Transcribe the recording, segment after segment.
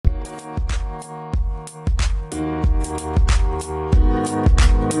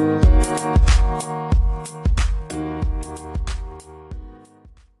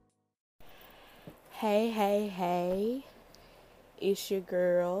It's your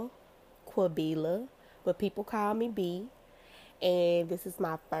girl, Quabila, but people call me B. And this is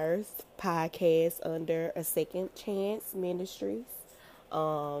my first podcast under A Second Chance Ministries.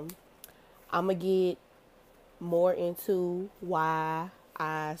 I'm going to get more into why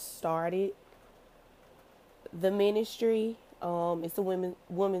I started the ministry. It's a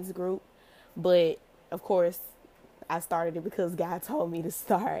women's group, but of course, I started it because God told me to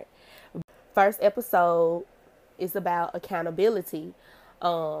start. First episode is about accountability.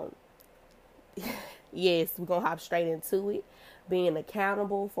 Yes, we're going to hop straight into it. Being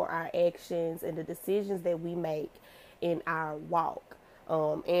accountable for our actions and the decisions that we make in our walk,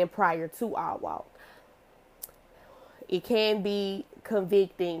 and prior to our walk. It can be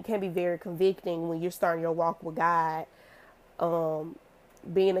convicting, can be very convicting when you're starting your walk with God.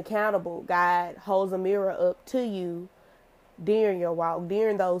 Being accountable, God holds a mirror up to you during your walk,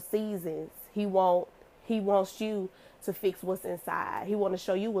 during those seasons. He wants you to fix what's inside. He wants to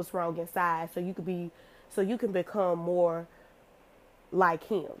show you what's wrong inside so you can become more like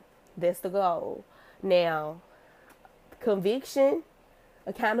him. That's the goal. Now, conviction,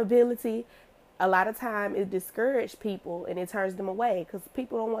 accountability, a lot of time it discourages people and it turns them away because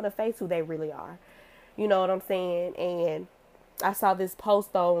people don't want to face who they really are. You know what I'm saying? And I saw this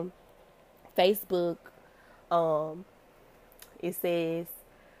post on Facebook. It says,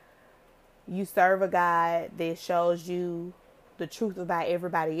 you serve a God that shows you the truth about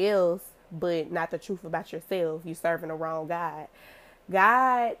everybody else, but not the truth about yourself. You're serving the wrong God.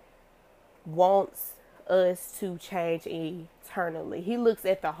 God wants us to change eternally. He looks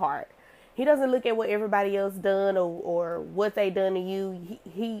at the heart. He doesn't look at what everybody else done or what they done to you.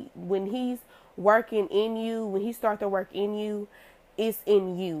 He when he's working in you, when he starts to work in you, it's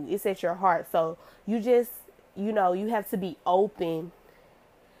in you. It's at your heart. So you just, you have to be open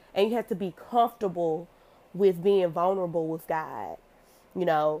and you have to be comfortable with being vulnerable with God.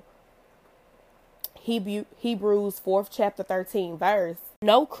 Hebrews 4th chapter 13 verse.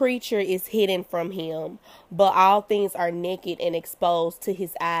 No creature is hidden from him, but all things are naked and exposed to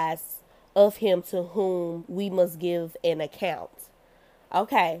his eyes of him to whom we must give an account.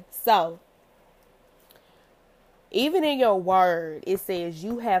 Okay, so even in your word, it says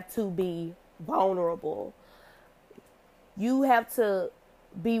you have to be vulnerable. You have to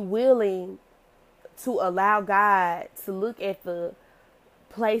be willing to allow God to look at the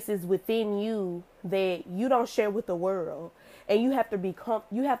places within you that you don't share with the world, and you have to be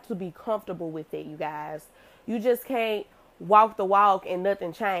comfortable with it, you guys. You just can't walk the walk and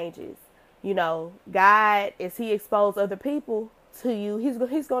nothing changes. God, as he exposed other people to you, he's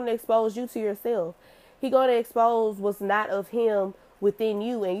going to expose you to yourself. He's going to expose what's not of him within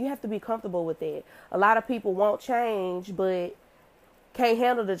you, and you have to be comfortable with it. A lot of people won't change, but can't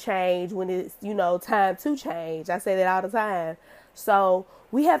handle the change when it's, time to change. I say that all the time. So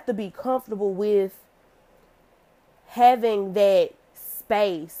we have to be comfortable with having that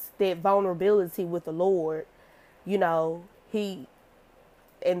space, that vulnerability with the Lord. And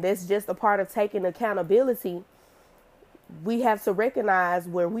that's just a part of taking accountability. We have to recognize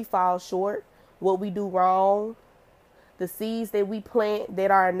where we fall short, what we do wrong, the seeds that we plant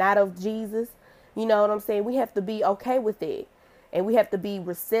that are not of Jesus. You know what I'm saying? We have to be okay with it. And we have to be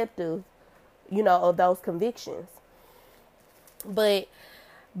receptive, of those convictions. But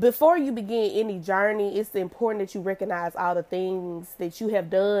before you begin any journey, it's important that you recognize all the things that you have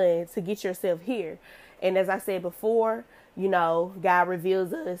done to get yourself here. And as I said before, God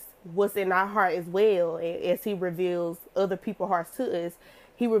reveals us what's in our heart as well. And as he reveals other people's hearts to us,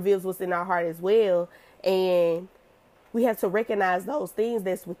 he reveals what's in our heart as well. And we have to recognize those things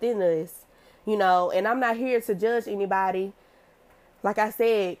that's within us, and I'm not here to judge anybody. Like I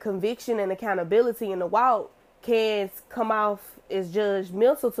said, conviction and accountability in the walk can come off as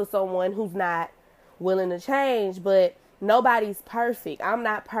judgmental to someone who's not willing to change, but nobody's perfect. I'm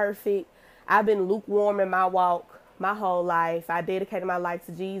not perfect. I've been lukewarm in my walk my whole life. I dedicated my life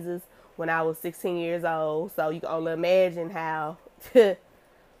to Jesus when I was 16 years old. So you can only imagine how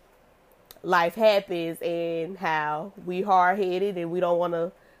life happens and how we hard-headed and we don't want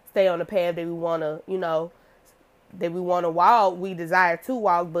to stay on the path that we want to, walk. We desire to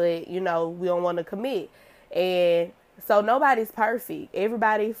walk, but, we don't want to commit. And so nobody's perfect.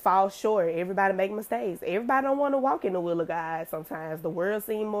 Everybody falls short. Everybody make mistakes. Everybody don't want to walk in the will of God sometimes. The world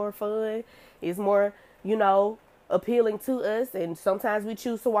seems more fun. It's more, appealing to us. And sometimes we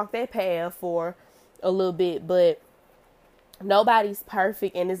choose to walk that path for a little bit. But nobody's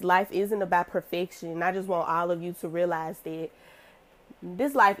perfect. And this life isn't about perfection. I just want all of you to realize that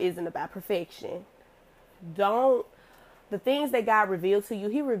this life isn't about perfection. The things that God reveals to you,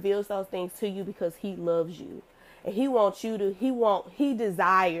 he reveals those things to you because he loves you. And he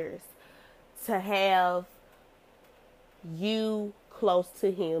desires to have you close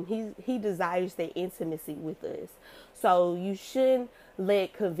to him. He desires that intimacy with us. So you shouldn't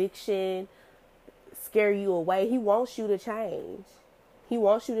let conviction scare you away. He wants you to change. He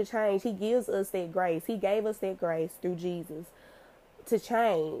wants you to change. He gives us that grace. He gave us that grace through Jesus to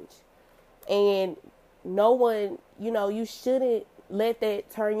change. And no one, you shouldn't let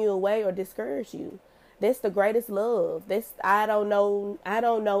that turn you away or discourage you. That's the greatest love. I don't know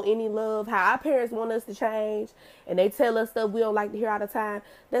any love. How our parents want us to change and they tell us stuff we don't like to hear all the time.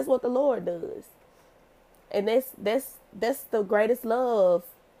 That's what the Lord does. And that's the greatest love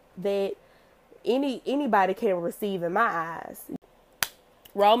that anybody can receive in my eyes.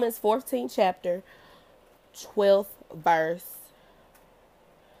 Romans 14th chapter, 12th verse.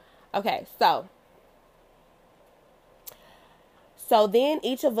 Okay, so then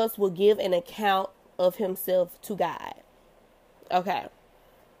each of us will give an account of himself to God. Okay.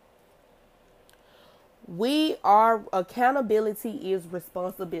 Accountability is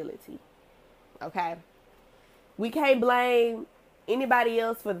responsibility. Okay. We can't blame anybody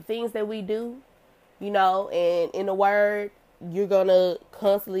else for the things that we do, and in the word, you're going to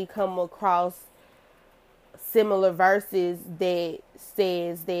constantly come across similar verses that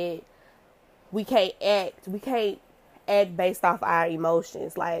says that we can't act based off our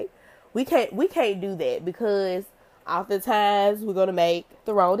emotions. Like, we can't do that, because oftentimes we're going to make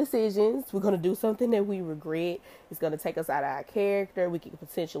the wrong decisions. We're going to do something that we regret. It's going to take us out of our character. We can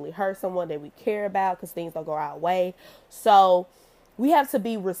potentially hurt someone that we care about because things don't go our way. So we have to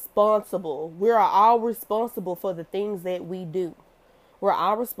be responsible. We are all responsible for the things that we do. We're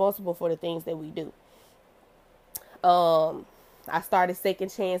all responsible for the things that we do. I started Second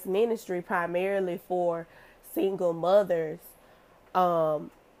Chance Ministry primarily for single mothers.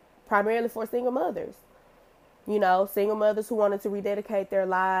 Single mothers who wanted to rededicate their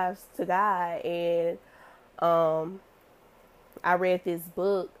lives to God. And I read this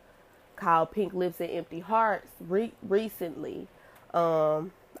book called Pink Lips and Empty Hearts recently.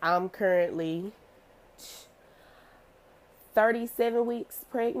 I'm currently 37 weeks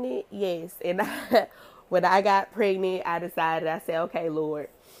pregnant. Yes. And when I got pregnant, I said, okay, Lord,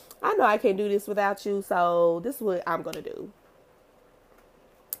 I know I can't do this without you. So this is what I'm going to do.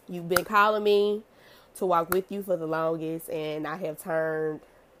 You've been calling me to walk with you for the longest, and I have turned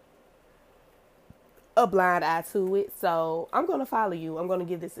a blind eye to it. So I'm going to follow you. I'm going to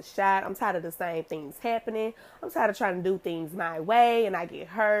give this a shot. I'm tired of the same things happening. I'm tired of trying to do things my way and I get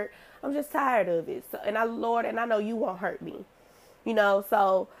hurt. I'm just tired of it. So, Lord, I know you won't hurt me.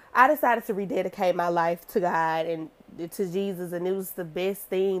 So I decided to rededicate my life to God and to Jesus. And it was the best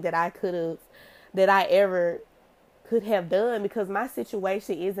thing that I ever could have done, because my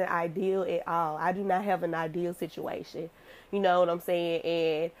situation isn't ideal at all. I do not have an ideal situation. You know what I'm saying?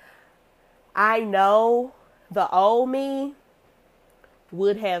 And I know the old me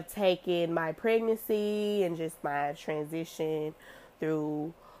would have taken my pregnancy and just my transition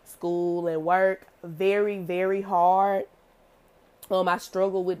through school and work very, very hard. I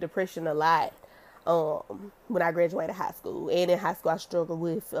struggled with depression a lot when I graduated high school. And in high school, I struggled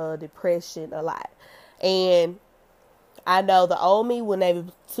with depression a lot. And I know the old me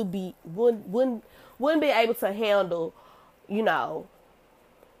wouldn't be able to handle,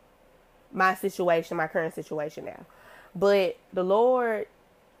 my situation, my current situation now. But the Lord,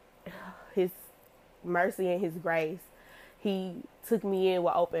 his mercy and his grace, he took me in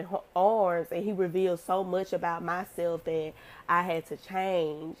with open arms, and he revealed so much about myself that I had to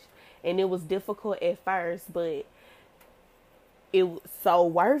change. And it was difficult at first, but it was so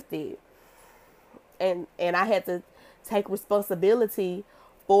worth it. And I had to take responsibility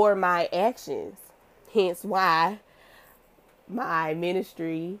for my actions. Hence why my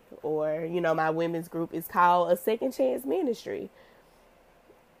ministry, or, my women's group, is called a Second Chance Ministry.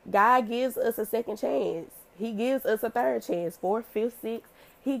 God gives us a second chance. He gives us a third chance, fourth, fifth, sixth.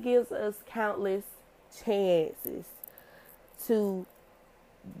 He gives us countless chances to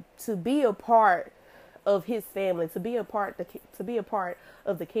be a part of his family, to be a part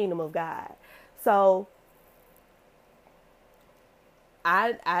of the kingdom of God. So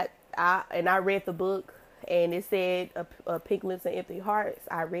I read the book, and it said Pink Lips and Empty Hearts.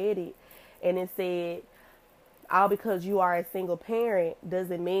 I read it, and it said, all because you are a single parent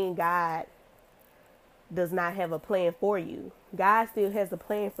doesn't mean God does not have a plan for you. God still has a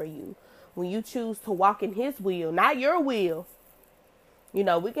plan for you. When you choose to walk in his will, not your will.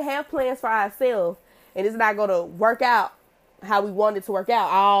 We can have plans for ourselves, and it's not going to work out how we want it to work out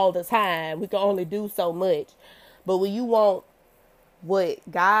all the time. We can only do so much. But when you want what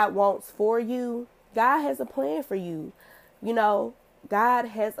God wants for you, God has a plan for you. You know, God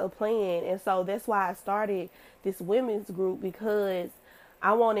has a plan. And so that's why I started this women's group, because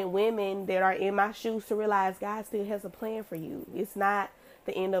I wanted women that are in my shoes to realize God still has a plan for you. It's not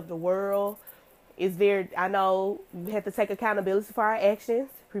the end of the world. I know we have to take accountability for our actions,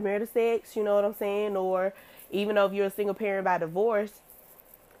 premarital sex, you know what I'm saying? Or even though if you're a single parent by divorce,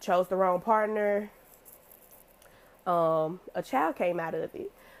 chose the wrong partner, a child came out of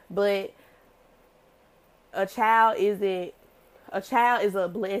it. But a child is a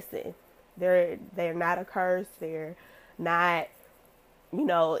blessing. They're not a curse. They're not,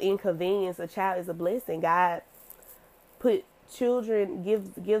 inconvenience. A child is a blessing. God put children,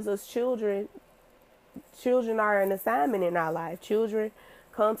 gives us children. Children are an assignment in our life. Children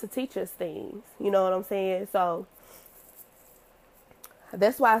come to teach us things. You know what I'm saying? So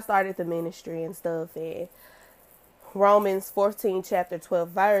that's why I started the ministry and stuff. And Romans 14, chapter 12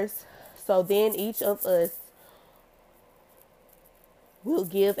 verse. So then each of us will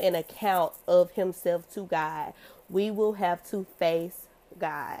give an account of himself to God. We will have to face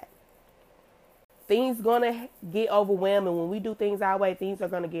God. Things gonna get overwhelming. When we do things our way, things are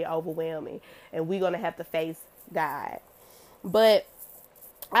gonna get overwhelming, and we're gonna have to face God. But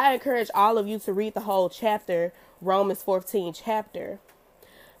I encourage all of you to read the whole chapter, Romans 14 chapter.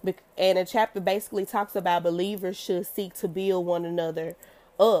 And the chapter basically talks about believers should seek to build one another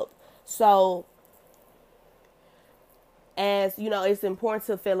up. So, as you know, it's important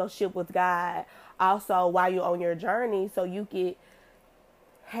to fellowship with God also while you're on your journey, so you could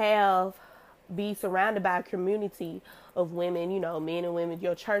be surrounded by a community of women, men and women,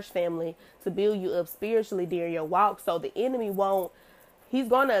 your church family, to build you up spiritually during your walk. So the enemy he's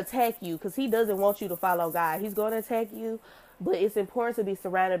going to attack you, because he doesn't want you to follow God. He's going to attack you, but it's important to be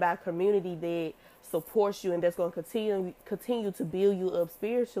surrounded by a community that supports you and that's going to continue to build you up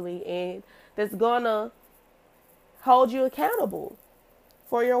spiritually, and that's going to hold you accountable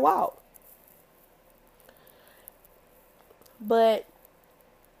for your walk. But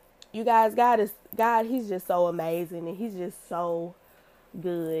you guys, God, he's just so amazing, and he's just so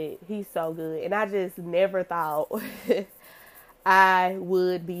good. He's so good. And I just never thought I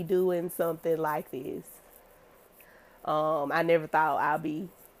would be doing something like this. I never thought I'd be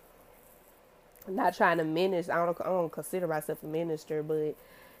not trying to minister. I don't consider myself a minister, but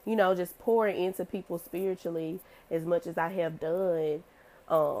just pouring into people spiritually as much as I have done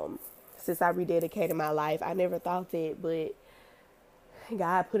since I rededicated my life. I never thought that, but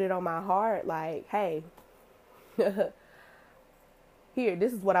God put it on my heart, like, hey, here,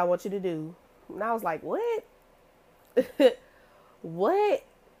 this is what I want you to do. And I was like, what? What?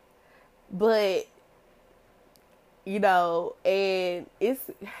 But, and it's,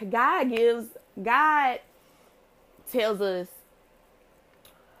 God tells us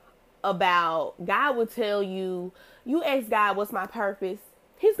God will tell you ask God, what's my purpose?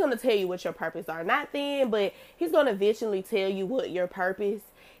 He's going to tell you what your purpose are. Not then, but he's going to eventually tell you what your purpose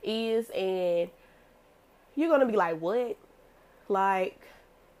is. And you're going to be like, what? Like,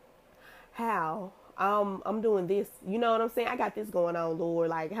 how? I'm doing this. You know what I'm saying? I got this going on, Lord.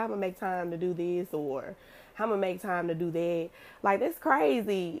 Like, how am I make time to do this? Or how am I make time to do that? Like, that's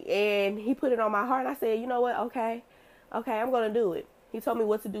crazy. And he put it on my heart. And I said, you know what? Okay, I'm going to do it. He told me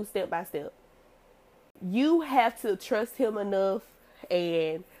what to do step by step. You have to trust him enough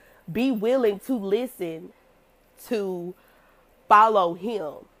and be willing to listen, to follow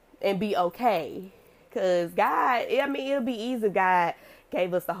him, and be okay. Because God, it'll be easy if God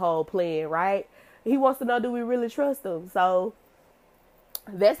gave us the whole plan, right? He wants to know, do we really trust him? So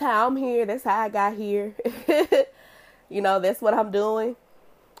that's how I'm here. That's how I got here. That's what I'm doing.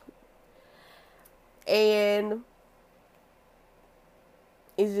 And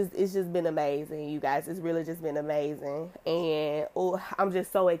it's just been amazing, you guys. It's really just been amazing. And I'm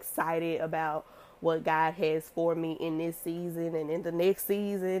just so excited about what God has for me in this season and in the next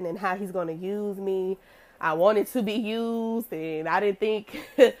season, and how he's going to use me. I wanted to be used, and I didn't think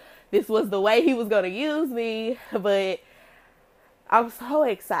this was the way he was going to use me, but I'm so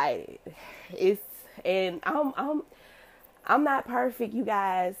excited. I'm not perfect, you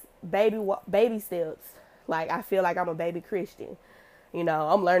guys. Baby steps. Like, I feel like I'm a baby Christian.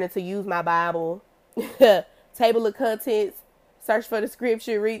 I'm learning to use my Bible, table of contents, search for the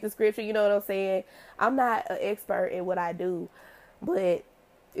scripture, read the scripture. You know what I'm saying? I'm not an expert in what I do, but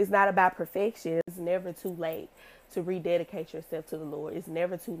it's not about perfection. It's never too late to rededicate yourself to the Lord. It's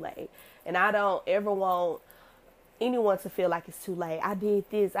never too late. And I don't ever want anyone to feel like it's too late. I did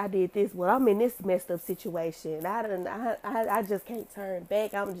this. Well, I'm in this messed up situation. I just can't turn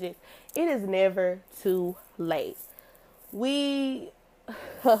back. It is never too late. We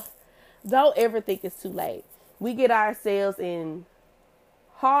Don't ever think it's too late. We get ourselves in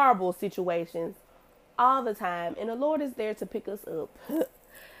horrible situations all the time, and the Lord is there to pick us up.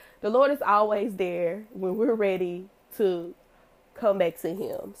 The Lord is always there when we're ready to come back to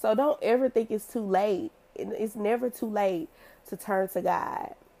him. So don't ever think it's too late. It's never too late to turn to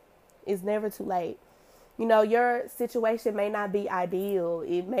God. It's never too late. You know, your situation may not be ideal.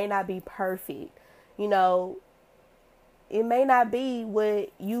 It may not be perfect. You know, it may not be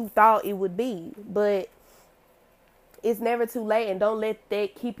what you thought it would be, but it's never too late, and don't let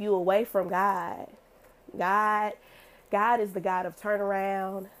that keep you away from God. God is the God of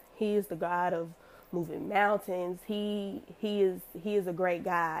turnaround. He is the God of moving mountains. He is a great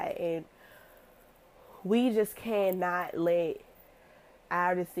God, and we just cannot let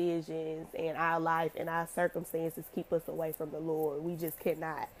our decisions and our life and our circumstances keep us away from the Lord. We just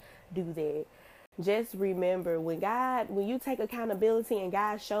cannot do that. Just remember, when you take accountability and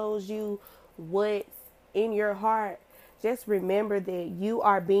God shows you what's in your heart, just remember that you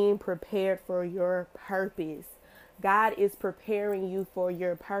are being prepared for your purpose. God is preparing you for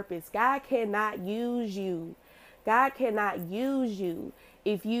your purpose. God cannot use you. God cannot use you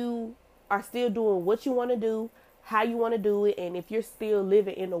if you are still doing what you want to do, how you want to do it, and if you're still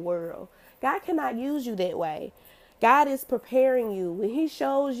living in the world. God cannot use you that way. God is preparing you. When he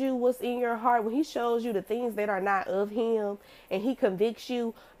shows you what's in your heart, when he shows you the things that are not of him, and he convicts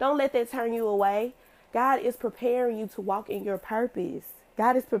you, don't let that turn you away. God is preparing you to walk in your purpose.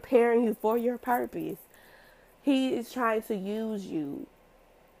 God is preparing you for your purpose. He is trying to use you.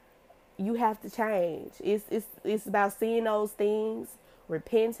 You have to change. It's about seeing those things,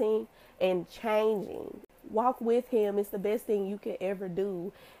 repenting, and changing. Walk with him. It's the best thing you can ever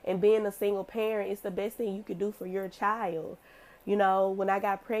do. And being a single parent, it's the best thing you could do for your child. You know, when I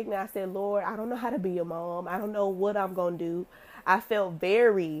got pregnant, I said, Lord, I don't know how to be a mom. I don't know what I'm going to do. I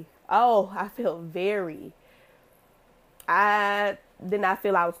did not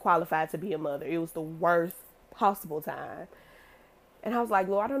feel I was qualified to be a mother. It was the worst possible time. And I was like,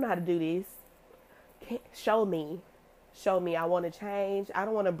 Lord, I don't know how to do this. Show me. I want to change. I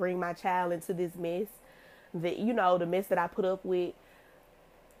don't want to bring my child into this mess. The mess that I put up with.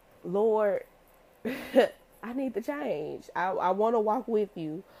 Lord, I need to change. I want to walk with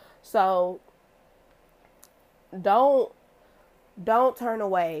you. So don't turn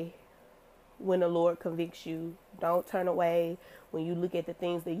away when the Lord convicts you. Don't turn away when you look at the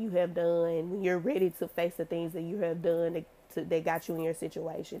things that you have done, when you're ready to face the things that you have done that got you in your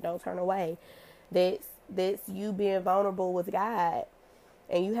situation. Don't turn away. That's you being vulnerable with God.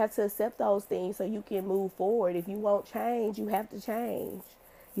 And you have to accept those things so you can move forward. If you won't change, you have to change.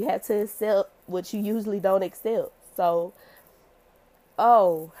 You have to accept what you usually don't accept. So,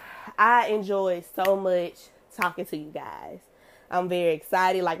 I enjoyed so much talking to you guys. I'm very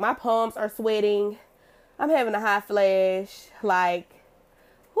excited. Like, my palms are sweating. I'm having a hot flash. Like,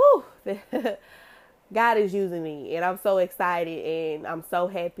 whew. God is using me. And I'm so excited. And I'm so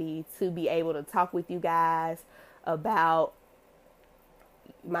happy to be able to talk with you guys about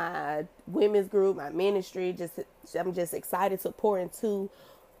my women's group, my ministry. I'm just excited to pour into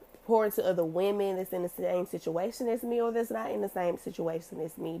other women that's in the same situation as me, or that's not in the same situation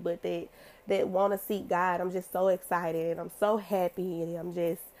as me, but that want to seek God. I'm just so excited, and I'm so happy, and I'm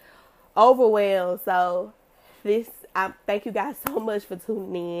just overwhelmed. So I thank you guys so much for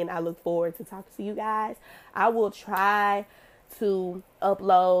tuning in. I look forward to talking to you guys. I will try to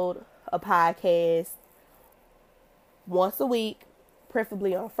upload a podcast once a week,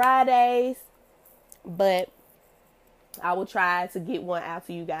 preferably on Fridays, but I will try to get one out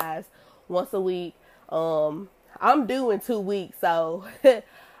to you guys once a week. I'm due in 2 weeks, so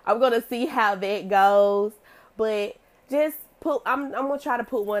I'm gonna see how that goes. But I'm gonna try to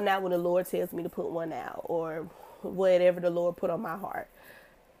put one out when the Lord tells me to put one out, or whatever the Lord put on my heart.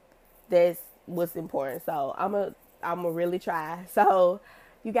 That's what's important. So I'm gonna really try. So,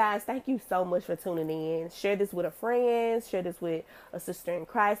 you guys, thank you so much for tuning in. Share this with a friend. Share this with a sister in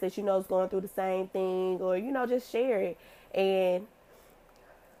Christ that you know is going through the same thing. Or, just share it. And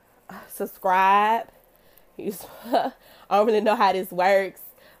subscribe. I don't really know how this works.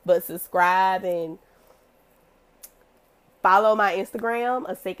 But subscribe and follow my Instagram,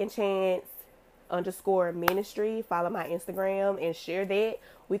 a second chance _ministry. Follow my Instagram and share that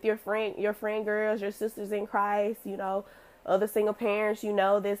with your friend girls, your sisters in Christ, other single parents,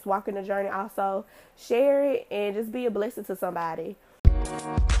 that's walking the journey also. Share it and just be a blessing to somebody.